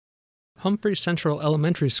Humphreys Central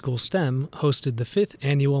Elementary School STEM hosted the 5th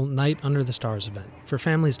annual Night Under the Stars event for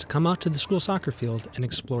families to come out to the school soccer field and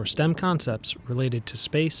explore STEM concepts related to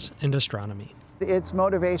space and astronomy. It's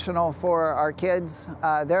motivational for our kids.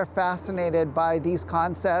 They're fascinated by these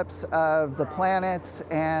concepts of the planets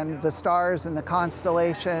and the stars and the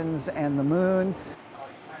constellations and the moon.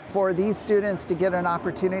 For these students to get an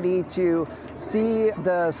opportunity to see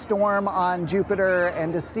the storm on Jupiter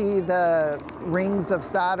and to see the rings of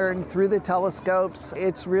Saturn through the telescopes,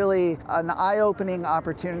 it's really an eye-opening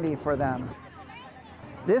opportunity for them.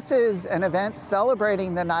 This is an event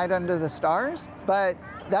celebrating the Night Under the Stars, but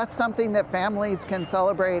that's something that families can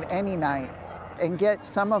celebrate any night and get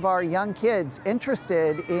some of our young kids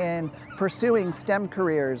interested in pursuing STEM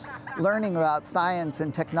careers, learning about science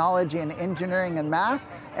and technology and engineering and math,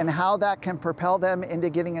 and how that can propel them into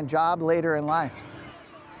getting a job later in life.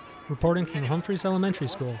 Reporting from Humphreys Elementary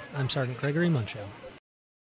School, I'm Sergeant Gregory Muncho.